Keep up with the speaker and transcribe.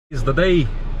It's the day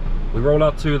we roll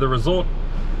out to the resort.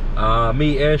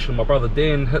 Me, Ash, and my brother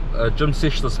Dan hit a gym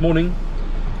sesh this morning.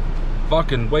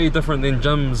 Fucking way different than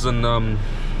gyms in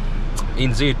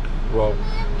NZ. Well,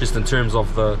 just in terms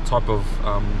of the type of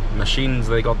machines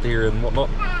they got there and whatnot,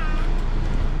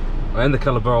 and the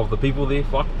caliber of the people there.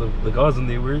 Fuck, the guys in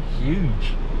there were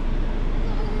huge.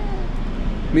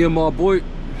 Me and my boy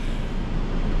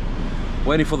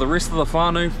waiting for the rest of the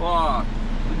whānau. Fuck,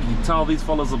 you can tell these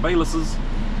fellas are bailises.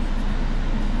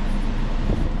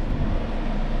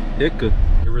 Eka.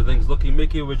 Everything's looking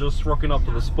mickey. We're just rocking up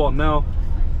to the spot now.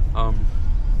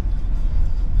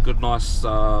 Good nice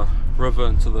river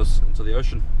into the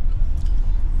ocean.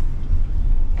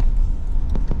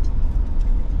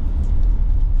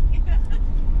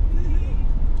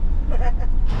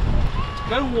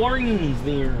 No warnings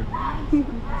there.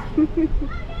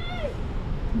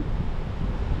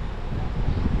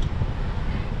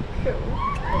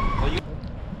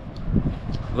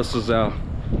 This is our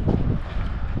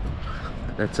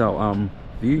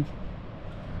view.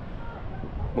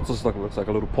 What's this like? It looks like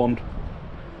a little pond.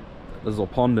 There's a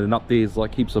pond, and up there is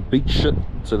like heaps of beach shit.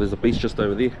 So there's a beach just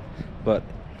over there. But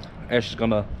Ash is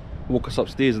gonna walk us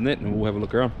upstairs and that, and we'll have a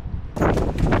look around. Onto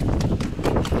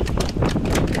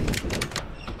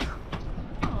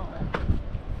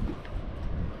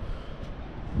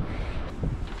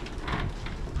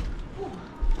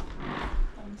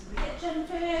the kitchen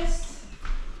first.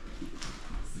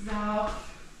 This is our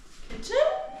kitchen.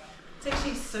 It's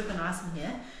actually super nice in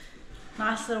here.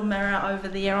 Nice little mirror over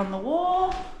there on the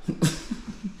wall.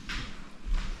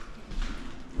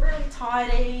 Really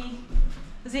tidy.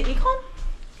 Is there aircon?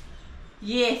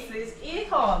 Yes, there's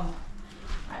aircon.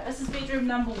 Right, this is bedroom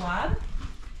number 1.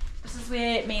 This is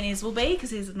where me and Ez will be because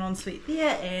there's an ensuite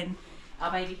there, and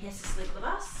our baby has to sleep with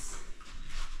us.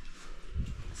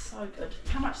 So good.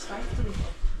 How much space do we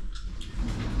have?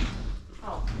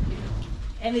 Oh, beautiful.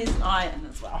 And there's an iron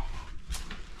as well.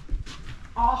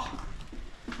 Oh,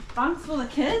 bunks for the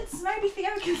kids. Maybe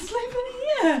Theo can sleep in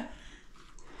here.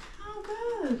 Oh,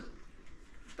 good.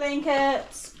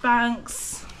 Blankets,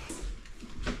 bunks,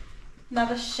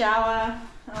 another shower,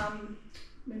 and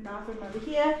bathroom over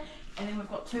here, and then we've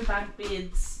got 2 bunk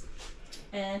beds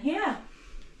in here.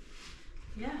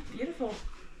 Yeah, beautiful.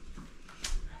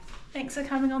 Thanks for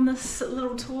coming on this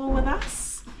little tour with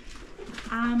us,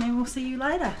 and we'll see you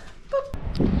later.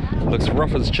 Boop. Looks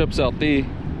rough as chips out there,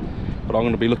 but I'm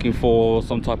going to be looking for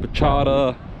some type of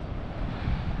charter,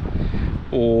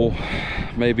 or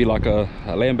maybe like a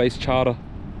land-based charter.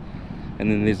 And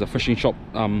then there's a fishing shop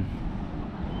a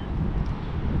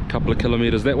couple of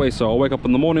kilometers that way. So I'll wake up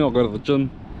in the morning, I'll go to the gym,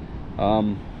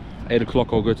 8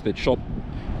 o'clock I'll go to that shop,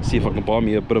 see if I can buy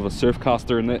me a bit of a surf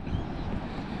caster and that,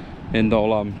 and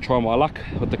I'll try my luck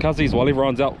with the cuzzies while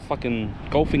everyone's out fucking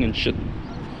golfing and shit.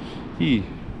 Yeah.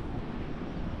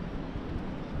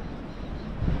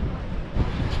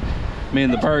 Me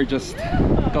and the bro just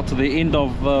got to the end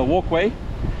of the walkway,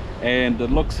 and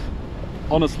it looks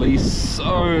honestly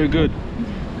so good.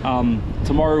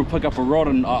 Tomorrow we'll pick up a rod,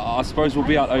 and I suppose we'll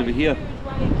be out over here.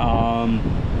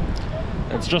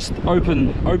 It's just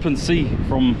open sea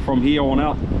from here on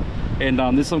out, and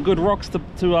there's some good rocks to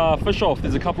fish off.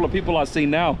 There's a couple of people I see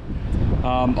now.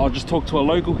 I just talked to a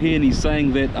local here, and he's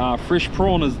saying that fresh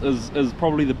prawn is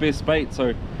probably the best bait,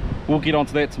 so we'll get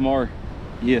onto that tomorrow.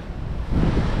 Yeah,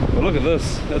 but look at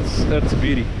this, that's a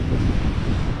beauty.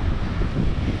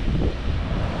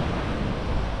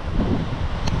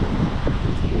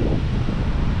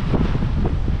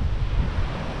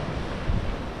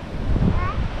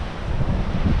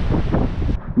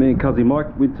 Me and Cuzzy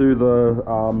Mike went to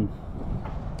the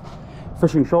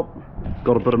fishing shop,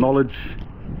 got a bit of knowledge,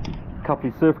 a couple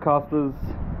of surf casters,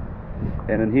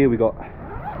 and in here we got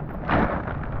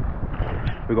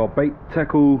bait,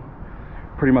 tackle,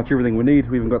 pretty much everything we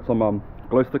need. We even got some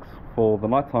glow sticks for the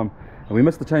night time, and we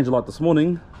missed the change of light this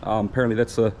morning. Apparently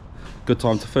that's a good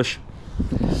time to fish,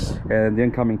 and the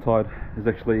incoming tide is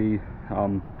actually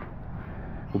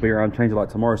will be around change of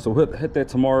light tomorrow, so we'll hit that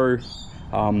tomorrow.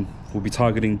 We'll be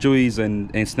targeting jewies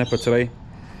and snapper today.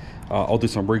 I'll do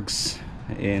some rigs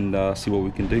and see what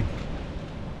we can do.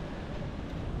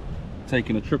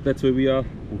 Taking a trip, that's where we are.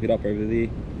 We'll head up over there,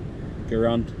 go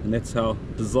around, and that's our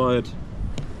desired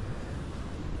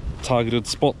targeted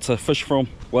spot to fish from,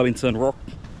 Wellington Rock.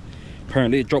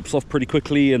 Apparently it drops off pretty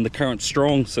quickly and the current's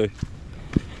strong, so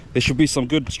there should be some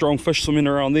good strong fish swimming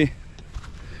around there.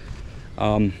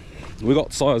 We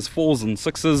got size 4s and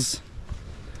 6s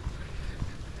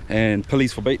and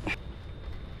pillies for bait.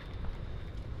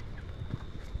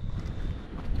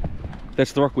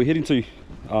 That's the rock we're heading to.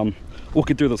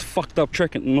 Walking through this fucked up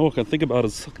track, and all I can think about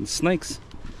is fucking snakes.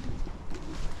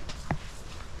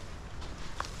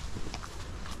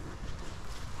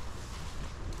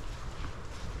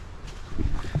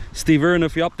 Steve Aaron,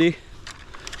 if you're up there.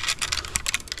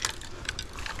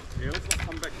 Yeah, let's not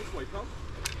come back this way, pal.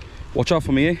 Watch out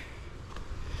for me, eh?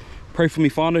 Pray for me,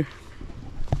 whānau.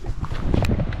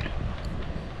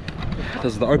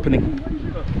 This is the opening.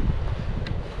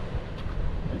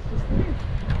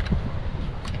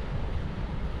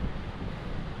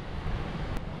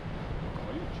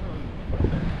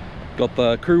 Got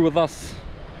the crew with us.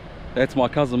 That's my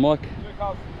cousin Mike.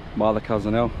 My other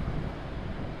cousin Al.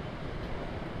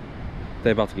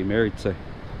 They're about to get married, so.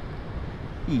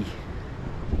 Yeah.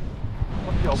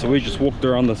 So we just walked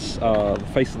around this the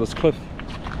face of this cliff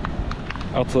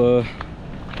out to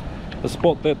the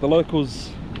spot that the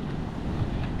locals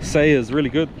say is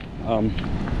really good.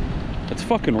 It's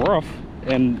fucking rough,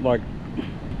 and like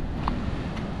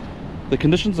the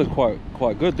conditions are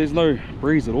quite good. There's no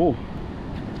breeze at all,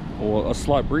 or a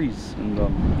slight breeze, and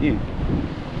yeah.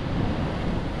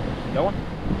 That one?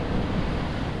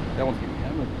 That one's getting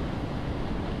hammered.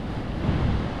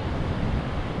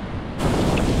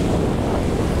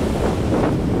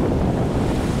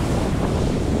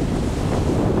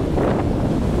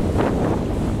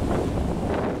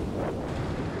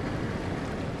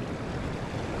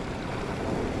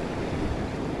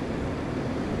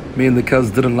 Me and the cuz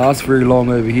didn't last very long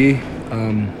over here.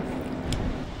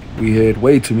 We had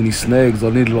way too many snags. I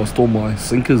nearly lost all my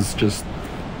sinkers just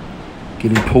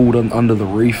getting pulled under the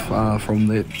reef from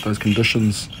those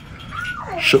conditions.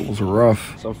 Shit was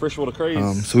rough. Some freshwater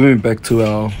craze. So we went back to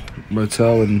our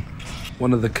motel, and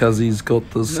one of the cuzzies got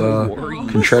this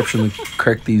contraption to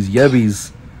crack these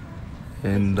yabbies,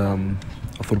 and I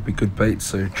thought it'd be good bait,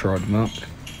 so tried them out.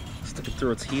 Stick it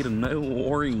through its head and no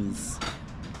worries.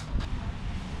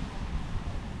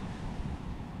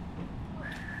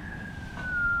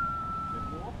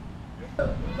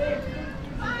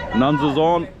 Nuns is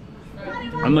on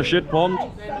in the shit pond.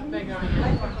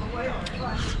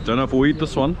 Don't know if we'll eat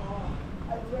this one.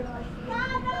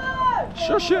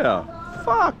 Shush here.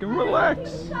 Fucking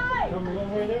relax.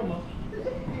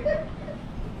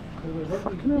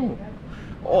 Fucking hell.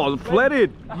 Oh, the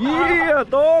flathead. Yeah,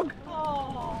 dog.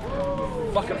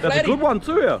 Fucking that's a good one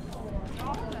too, yeah.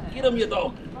 Get him, you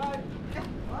dog.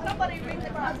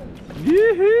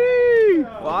 Yee-hee.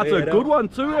 Oh, that's a good one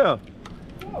too, yeah.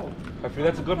 Hopefully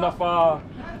that's a good enough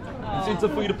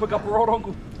incentive for you to pick up a rod,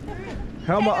 uncle.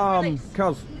 How am I,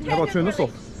 cuz, how do I turn this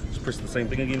off? Just press the same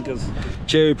thing again, cuz.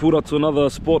 Jerry pulled up to another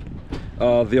spot.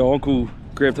 The uncle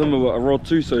grabbed him a rod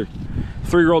too, so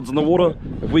 3 rods in the water.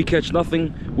 If we catch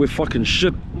nothing, we're fucking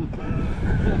shit.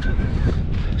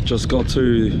 Just got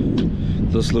to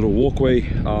this little walkway.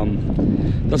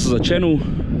 This is a channel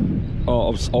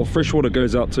of fresh water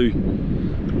goes out to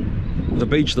the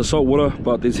beach, the salt water,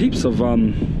 but there's heaps of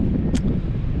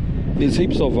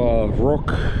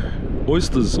rock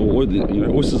oysters, or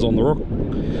oysters on the rock.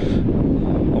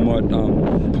 I might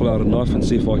pull out a knife and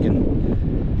see if I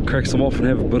can crack some off and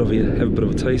have a bit of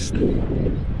a taste.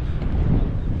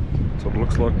 That's what it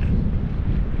looks like.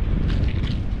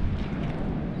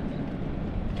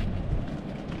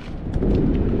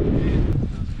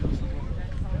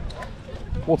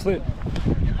 What's that?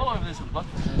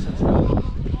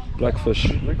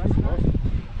 Blackfish.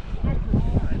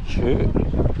 Shit.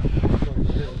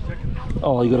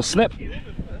 Oh, you got a snap.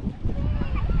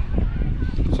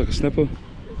 Looks like a snapper.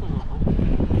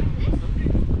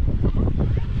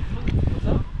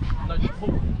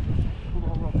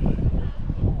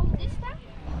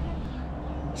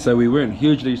 So we weren't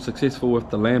hugely successful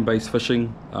with the land-based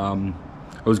fishing.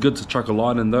 It was good to chuck a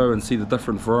line in though and see the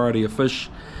different variety of fish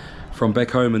from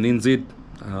back home in NZ.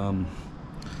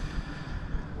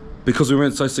 Because we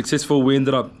weren't so successful, we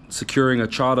ended up securing a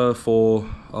charter for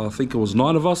I think it was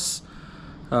 9 of us.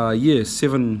 Yeah,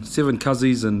 seven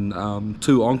cuzzies and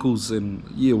 2 uncles, and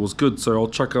yeah, it was good. So I'll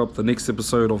chuck up the next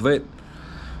episode of that,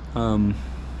 and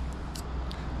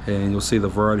you'll see the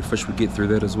variety of fish we get through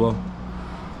that as well.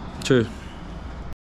 Cheers.